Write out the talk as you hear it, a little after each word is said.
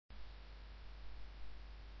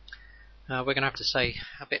we're going to have to say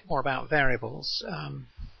a bit more about variables.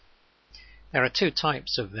 There are two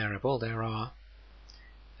types of variable. There are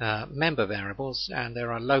member variables and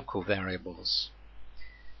there are local variables.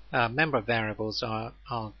 Member variables are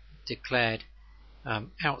declared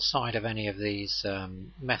outside of any of these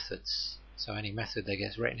methods. So any method that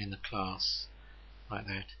gets written in the class like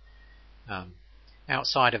that.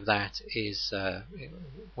 Outside of that is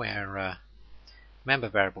where member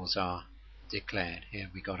variables are declared. Here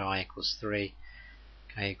we got I equals 3,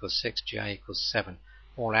 k equals 6, j equals 7,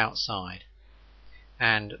 all outside.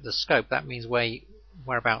 And the scope, that means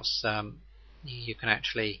whereabouts you can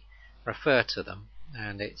actually refer to them,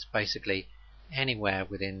 and it's basically anywhere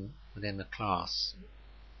within the class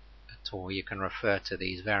at all you can refer to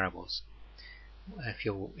these variables if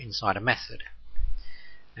you're inside a method.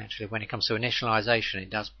 Actually, when it comes to initialization, it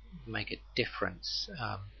does make a difference.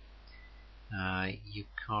 You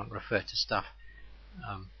can't refer to stuff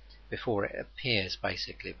before it appears,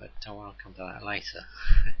 basically, but I'll come to that later.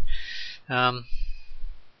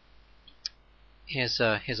 Here's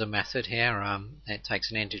a method here. It takes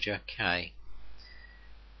an integer k.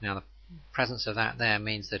 Now the presence of that there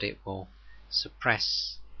means that it will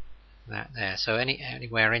suppress that there. So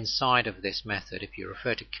anywhere inside of this method, if you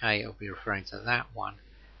refer to k, it'll be referring to that one,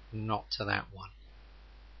 not to that one.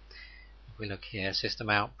 If we look here, system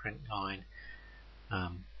out print line,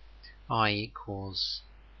 I equals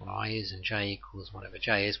what I is and j equals whatever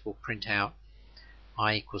j is, will print out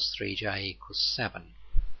I equals 3, j equals 7,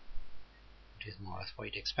 which is more or less what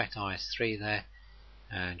you'd expect. I is 3 there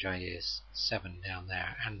and j is 7 down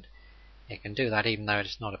there, and it can do that even though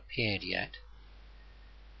it's not appeared yet,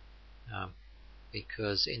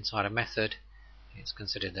 because inside a method it's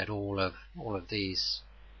considered that all of these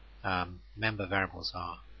member variables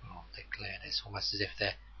are declared. It's almost as if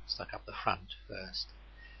they're stuck up the front first.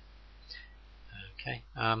 Okay,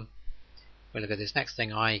 we'll look at this next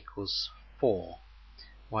thing, I equals 4.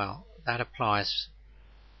 Well, that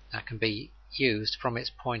can be used from its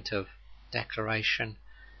point of declaration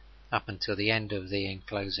up until the end of the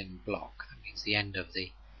enclosing block. That means the end of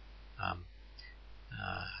the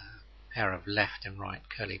pair of left and right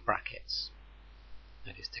curly brackets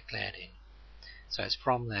that is declared in. So it's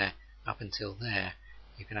from there up until there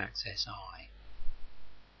you can access I.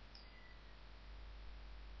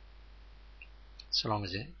 So long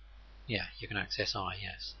as you can access I,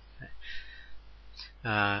 yes.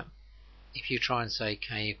 If you try and say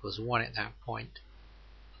k equals 1 at that point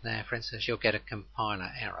there, for instance, you'll get a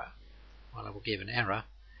compiler error. Well, it will give an error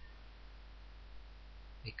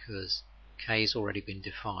because k has already been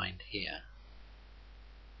defined here,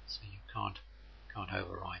 so you can't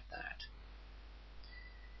override that.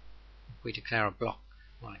 If we declare a block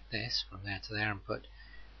like this from there to there and put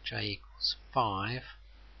j equals 5,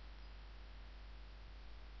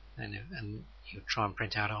 and you try and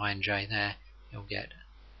print out I and j there, you'll get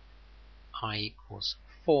I equals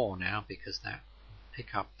 4 now, because that will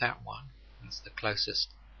pick up that one. That's the closest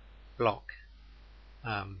block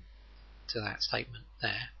to that statement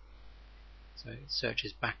there. So it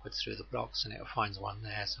searches backwards through the blocks and it finds one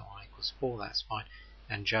there, so I equals 4, that's fine,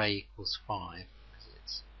 and j equals 5, because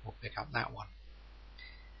it will pick up that one.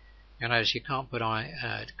 You'll notice you can't put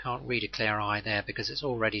can't redeclare I there because it's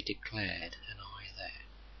already declared an I there.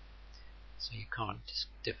 So you can't just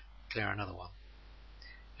declare another one.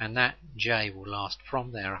 And that j will last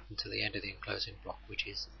from there up until the end of the enclosing block, which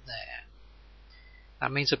is there.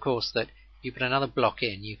 That means, of course, that if you put another block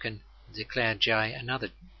in, you can declare another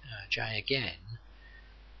j again,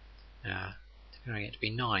 declaring it to be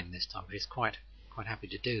 9 this time, but it's quite happy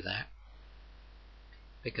to do that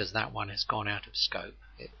because that one has gone out of scope.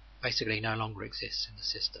 It basically no longer exists in the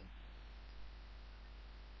system.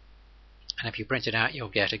 And if you print it out, you'll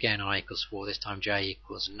get again I equals 4, this time j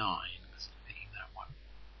equals 9, because I'm picking that one.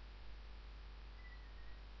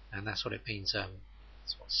 And that's what it means,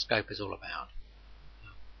 that's what scope is all about,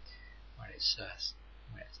 where it's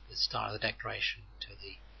the start of the declaration to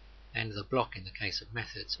the end of the block in the case of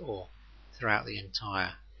methods, or throughout the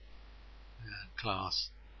entire class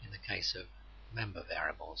in the case of member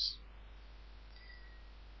variables.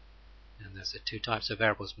 And there's the two types of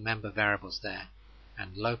variables, member variables there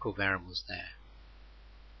and local variables there.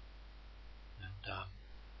 And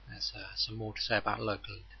there's some more to say about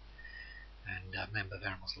local and member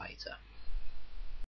variables later.